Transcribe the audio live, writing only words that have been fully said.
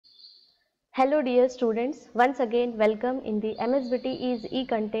Hello dear students, once again welcome in the MSBTE's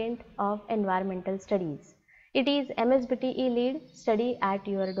e-content of Environmental Studies. It is MSBTE Lead Study at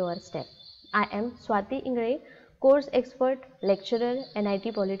your doorstep. I am Swati Ingre, course expert, lecturer,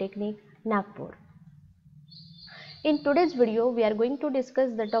 NIT Polytechnic, Nagpur. In today's video, we are going to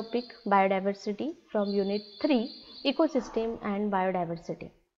discuss the topic Biodiversity from Unit 3, Ecosystem and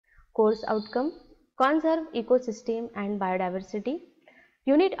Biodiversity. Course outcome, Conserve Ecosystem and Biodiversity.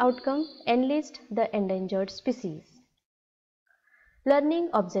 Unit outcome, enlist the endangered species.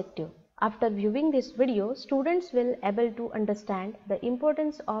 Learning objective. After viewing this video, students will able to understand the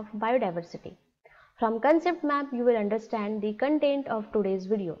importance of biodiversity. From concept map, you will understand the content of today's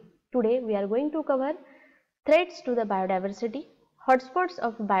video. Today, we are going to cover threats to the biodiversity, hotspots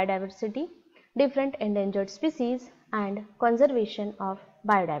of biodiversity, different endangered species and conservation of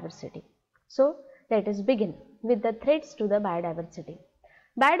biodiversity. So, let us begin with the threats to the biodiversity.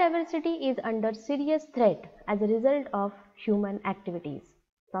 Biodiversity is under serious threat as a result of human activities.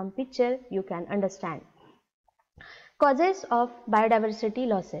 From picture you can understand. Causes of biodiversity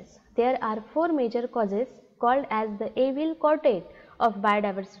losses. There are four major causes called as the evil quartet of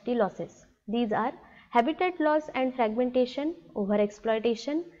biodiversity losses. These are habitat loss and fragmentation,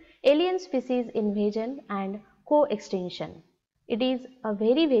 overexploitation, alien species invasion and co-extinction. It is a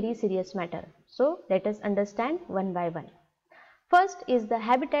very serious matter. So let us understand one by one. First is the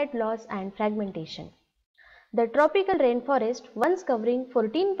habitat loss and fragmentation. The tropical rainforest once covering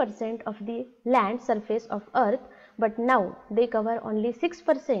 14% of the land surface of Earth, but now they cover only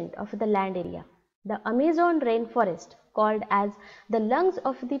 6% of the land area. The Amazon rainforest, called as the lungs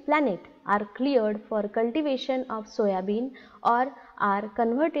of the planet, are cleared for cultivation of soybean or are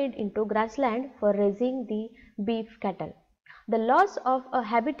converted into grassland for raising the beef cattle. The loss of a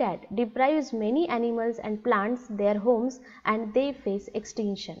habitat deprives many animals and plants their homes and they face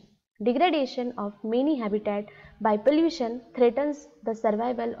extinction. Degradation of many habitat by pollution threatens the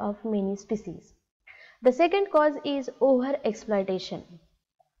survival of many species. The second cause is overexploitation.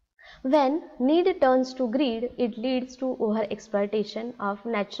 When need turns to greed, it leads to overexploitation of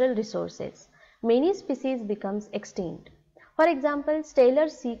natural resources. Many species becomes extinct. For example, Steller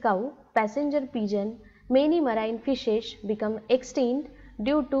sea cow, passenger pigeon, many marine fishes become extinct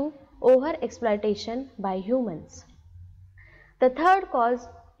due to overexploitation by humans. The third cause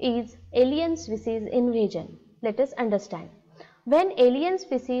is alien species invasion. Let us understand. When alien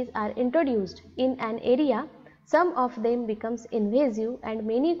species are introduced in an area, some of them becomes invasive and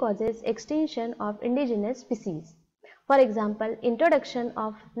many causes extinction of indigenous species. For example, introduction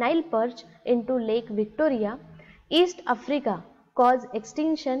of Nile perch into Lake Victoria, East Africa cause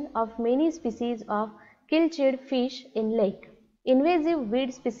extinction of many species of killchid fish in lake. Invasive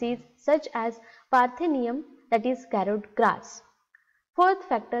weed species such as Parthenium, that is carrot grass. Fourth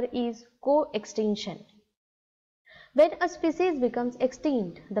factor is co-extinction. When a species becomes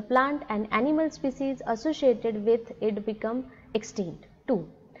extinct, the plant and animal species associated with it become extinct too.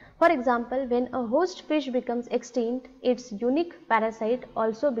 For example, when a host fish becomes extinct, its unique parasite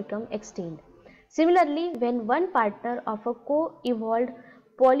also become extinct. Similarly, when one partner of a co-evolved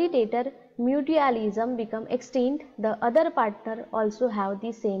pollinator mutualism become extinct, the other partner also have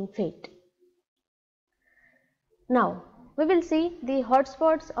the same fate. Now, we will see the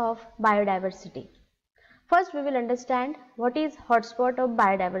hotspots of biodiversity. First, we will understand what is hotspot of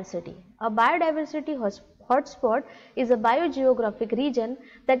biodiversity. A biodiversity hotspot is a biogeographic region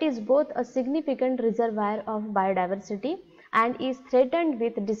that is both a significant reservoir of biodiversity and is threatened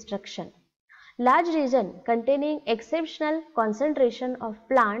with destruction. Large region containing exceptional concentration of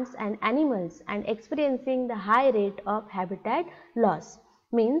plants and animals and experiencing the high rate of habitat loss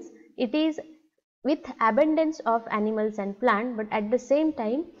means it is with abundance of animals and plants, but at the same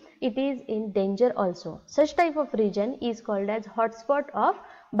time it is in danger also. Such type of region is called as hotspot of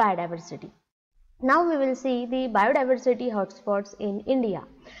biodiversity. Now we will see the biodiversity hotspots in India.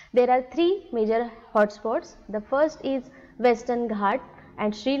 There are three major hotspots. The first is Western Ghats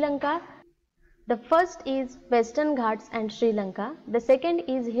and Sri Lanka. The first is Western Ghats and Sri Lanka, the second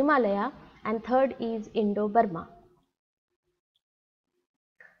is Himalaya and third is Indo-Burma.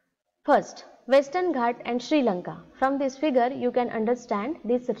 First, Western Ghat and Sri Lanka. From this figure you can understand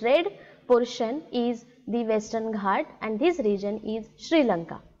this red portion is the Western Ghat and this region is Sri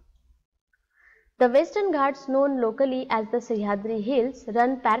Lanka. The Western Ghats, known locally as the Sahyadri Hills,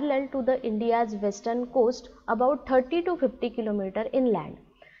 run parallel to the India's western coast about 30 to 50 km inland.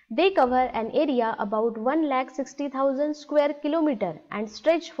 They cover an area about 1,60,000 square kilometer and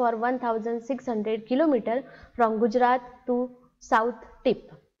stretch for 1,600 km from Gujarat to south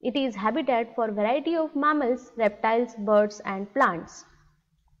tip. It is habitat for variety of mammals, reptiles, birds and plants.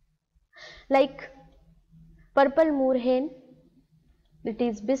 like purple moorhen, it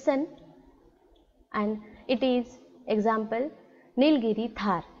is bison, and it is example Nilgiri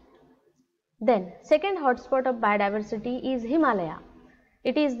Thar. Then second hotspot of biodiversity is Himalaya.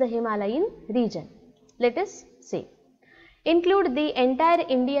 It is the Himalayan region. Let us see. Include the entire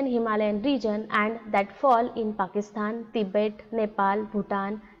Indian Himalayan region and that fall in Pakistan, Tibet, Nepal,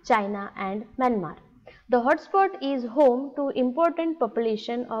 Bhutan, China and Myanmar. The hotspot is home to important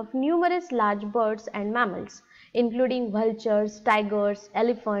population of numerous large birds and mammals, including vultures, tigers,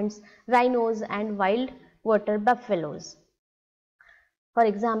 elephants, rhinos and wild water buffaloes. For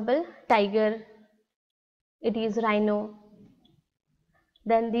example, tiger, it is rhino,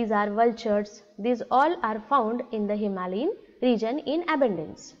 then these are vultures. These all are found in the Himalayan region in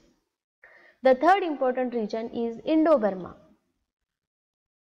abundance. The third important region is Indo-Burma.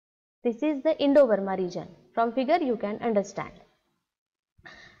 This is the Indo-Burma region. From figure you can understand.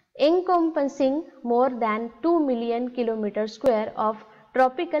 Encompassing more than 2 million km² of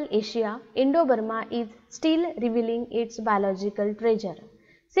tropical Asia, Indo-Burma is still revealing its biological treasure.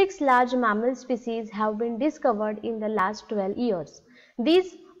 6 large mammal species have been discovered in the last 12 years.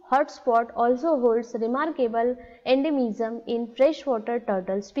 This hotspot also holds remarkable endemism in freshwater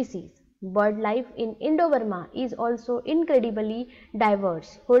turtle species. Bird life in Indo-Burma is also incredibly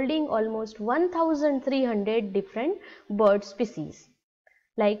diverse, holding almost 1,300 different bird species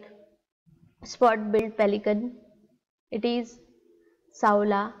like spot-billed pelican, it is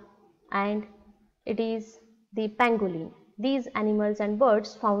saula, and it is the pangolin. These animals and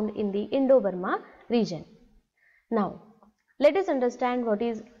birds found in the Indo-Burma region. Now, let us understand what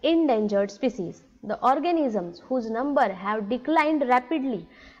is endangered species. The organisms whose number have declined rapidly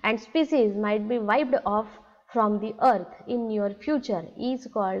and species might be wiped off from the earth in near future is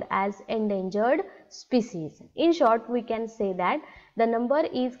called as endangered species. In short, we can say that the number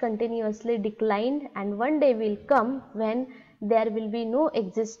is continuously declined and one day will come when there will be no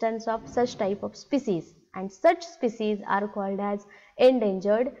existence of such type of species, and such species are called as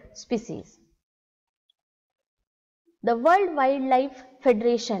endangered species. The World Wildlife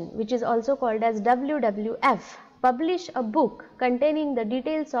Federation, which is also called as WWF, published a book containing the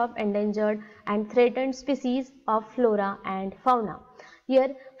details of endangered and threatened species of flora and fauna.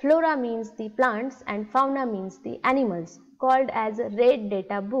 Here flora means the plants and fauna means the animals, called as Red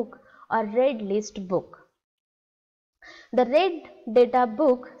Data Book or Red List Book. The Red Data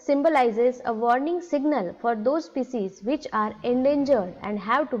Book symbolizes a warning signal for those species which are endangered and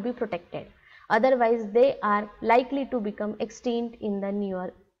have to be protected. Otherwise, they are likely to become extinct in the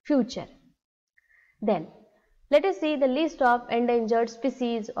near future. Then, let us see the list of endangered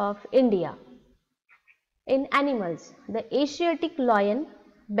species of India. In animals, the Asiatic lion,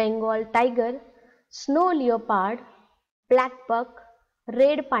 Bengal tiger, snow leopard, black buck,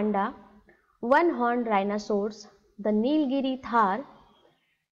 red panda, one-horned rhinoceros, the Nilgiri Thar,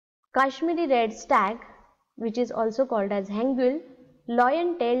 Kashmiri red stag, which is also called as hangul,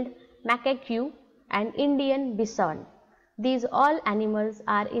 lion-tailed macaque and Indian bison. These all animals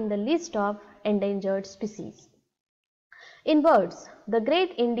are in the list of endangered species. In birds, the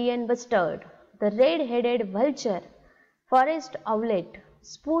great Indian bustard, the red-headed vulture, forest owlet,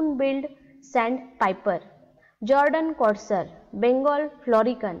 spoon-billed sandpiper, Jordan courser, Bengal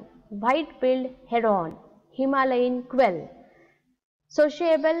florican, white-billed heron, Himalayan quail,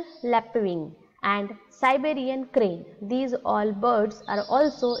 sociable lapwing and Siberian crane. These all birds are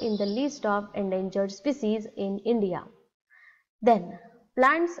also in the list of endangered species in India. Then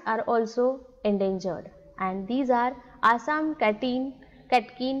plants are also endangered, and these are Assam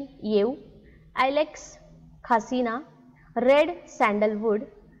catkin yew, Ilex khasina, red sandalwood,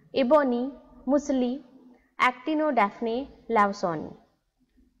 ebony, muesli, Actinodaphne lawsoni,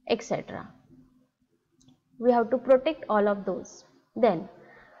 etc. We have to protect all of those. Then,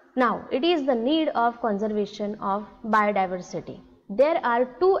 now it is the need of conservation of biodiversity. There are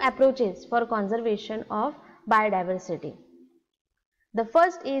two approaches for conservation of biodiversity. The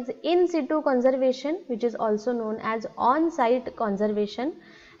first is in situ conservation, which is also known as on-site conservation,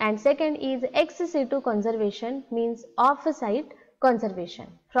 and second is ex situ conservation, means off-site conservation.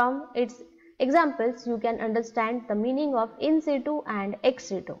 From its examples you can understand the meaning of in situ and ex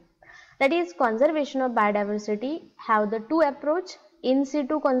situ. That is, conservation of biodiversity have the two approach, in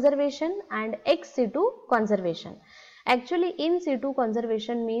situ conservation and ex situ conservation. Actually, in situ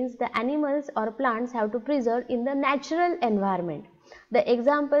conservation means the animals or plants have to preserve in the natural environment. The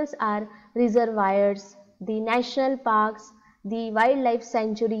examples are reservoirs, the national parks, the wildlife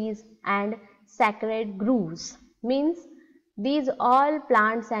sanctuaries and sacred groves. Means these all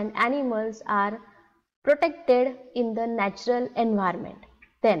plants and animals are protected in the natural environment.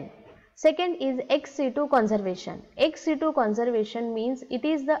 Then Second is ex situ conservation. Ex situ conservation means it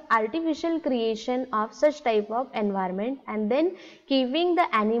is the artificial creation of such type of environment and then keeping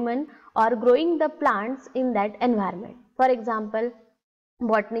the animal or growing the plants in that environment. For example,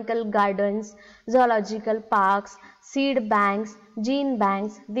 botanical gardens, zoological parks, seed banks, gene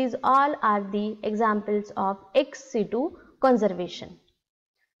banks, these all are the examples of ex situ conservation.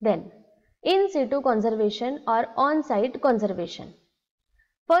 Then, in situ conservation or on-site conservation.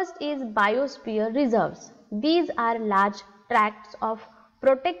 First is biosphere reserves. These are large tracts of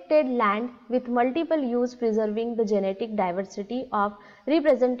protected land with multiple use preserving the genetic diversity of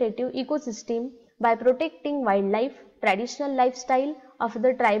representative ecosystem by protecting wildlife, traditional lifestyle of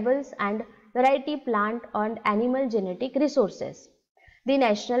the tribals and variety plant and animal genetic resources. The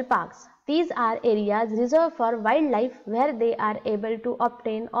national parks. These are areas reserved for wildlife where they are able to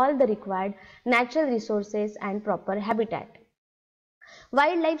obtain all the required natural resources and proper habitat.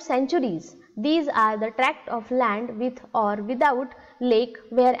 Wildlife sanctuaries. These are the tract of land with or without lake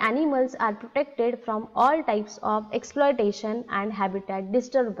where animals are protected from all types of exploitation and habitat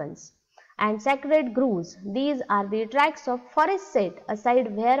disturbance. And sacred groves. These are the tracts of forest set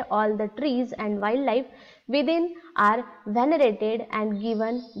aside where all the trees and wildlife within are venerated and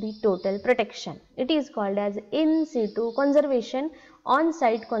given the total protection. It is called as in situ conservation,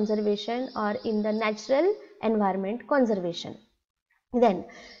 on-site conservation, or in the natural environment conservation. Then,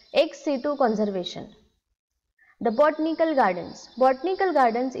 ex situ conservation. The botanical gardens. Botanical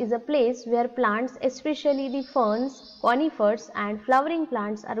gardens is a place where plants, especially the ferns, conifers and flowering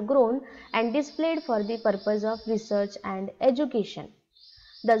plants are grown and displayed for the purpose of research and education.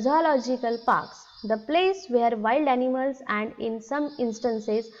 The zoological parks. The place where wild animals and in some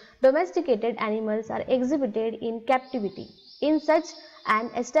instances domesticated animals are exhibited in captivity. In such an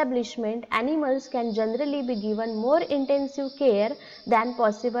establishment, animals can generally be given more intensive care than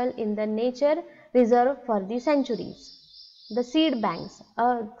possible in the nature reserve for the sanctuaries. The seed banks.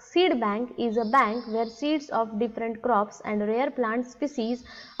 A seed bank is a bank where seeds of different crops and rare plant species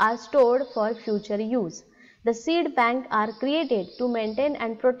are stored for future use. The seed bank are created to maintain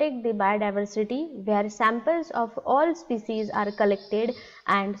and protect the biodiversity where samples of all species are collected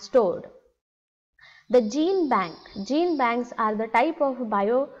and stored. The gene bank. Gene banks are the type of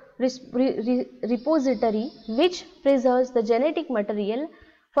bio repository which preserves the genetic material.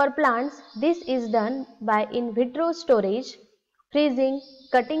 For plants, this is done by in vitro storage, freezing,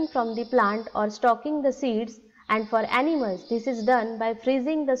 cutting from the plant or stocking the seeds, and for animals, this is done by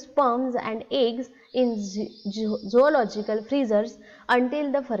freezing the sperms and eggs in zoological freezers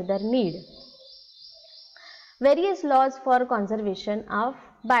until the further need. Various laws for conservation of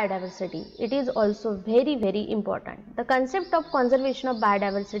biodiversity. It is also very important. The concept of conservation of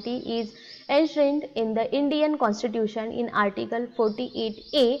biodiversity is enshrined in the Indian Constitution in Article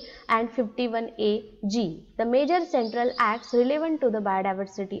 48A and 51AG. The major central acts relevant to the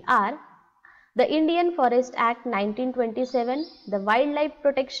biodiversity are the Indian Forest Act 1927, the Wildlife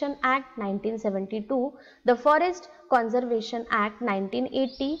Protection Act 1972, the Forest Conservation Act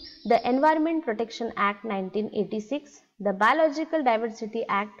 1980, the Environment Protection Act 1986, the Biological Diversity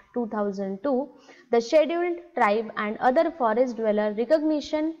Act 2002, the Scheduled Tribe and Other Forest Dweller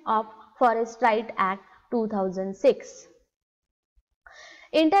Recognition of Forest Right Act 2006.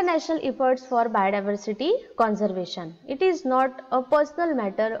 International efforts for biodiversity conservation. It is not a personal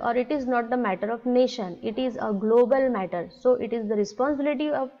matter or it is not the matter of nation. It is a global matter. So it is the responsibility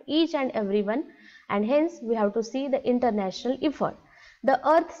of each and everyone, and hence we have to see the international effort. The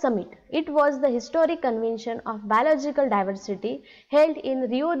Earth Summit. It was the historic convention of biological diversity held in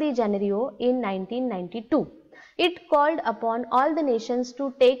Rio de Janeiro in 1992. It called upon all the nations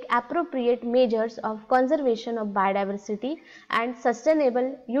to take appropriate measures of conservation of biodiversity and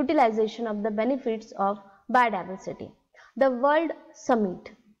sustainable utilization of the benefits of biodiversity. The World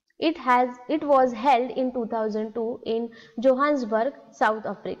Summit. It was held in 2002 in Johannesburg, South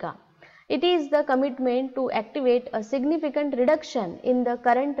Africa. It is the commitment to activate a significant reduction in the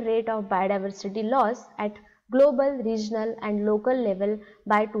current rate of biodiversity loss at global, regional and local level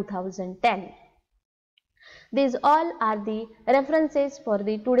by 2010. These all are the references for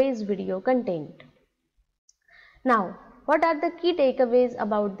the today's video content. Now, what are the key takeaways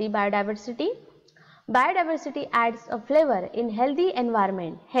about the biodiversity? Biodiversity adds a flavor in healthy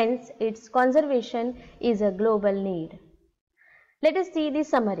environment, hence its conservation is a global need. Let us see the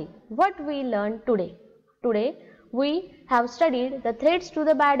summary. What we learned today. Today, we have studied the threats to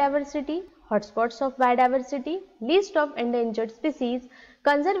the biodiversity, hotspots of biodiversity, list of endangered species,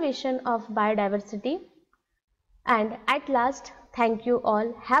 conservation of biodiversity, and at last, thank you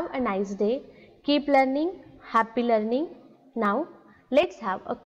all. Have a nice day. Keep learning. Happy learning. Now, let's have a